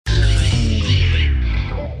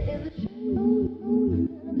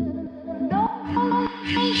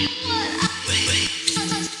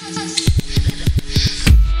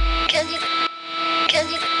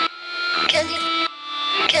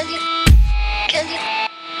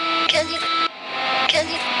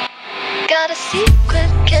Got a secret,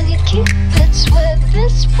 can you keep it? Swear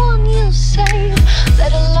this one you'll save.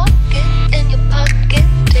 Better lock it in your pocket,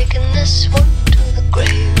 taking this one to the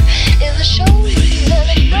grave. If I show you,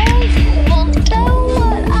 let it know you won't tell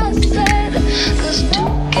what I said. Cause two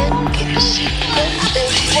can keep a secret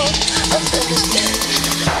if one of them is dead.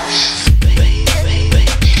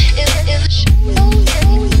 If I show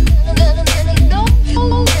you, then you know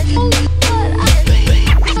what I said.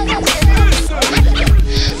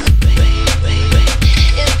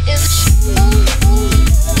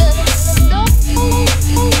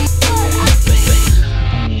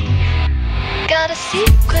 Got a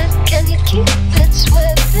secret, can you keep it?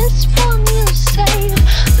 Swear this one you save.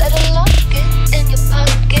 Better lock it in your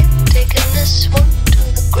pocket, taking this one to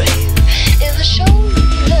the grave. If I show you,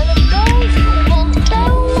 let it know you won't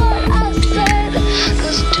tell what I said.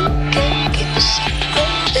 Cause two can keep a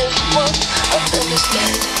secret if one of them is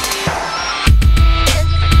dead.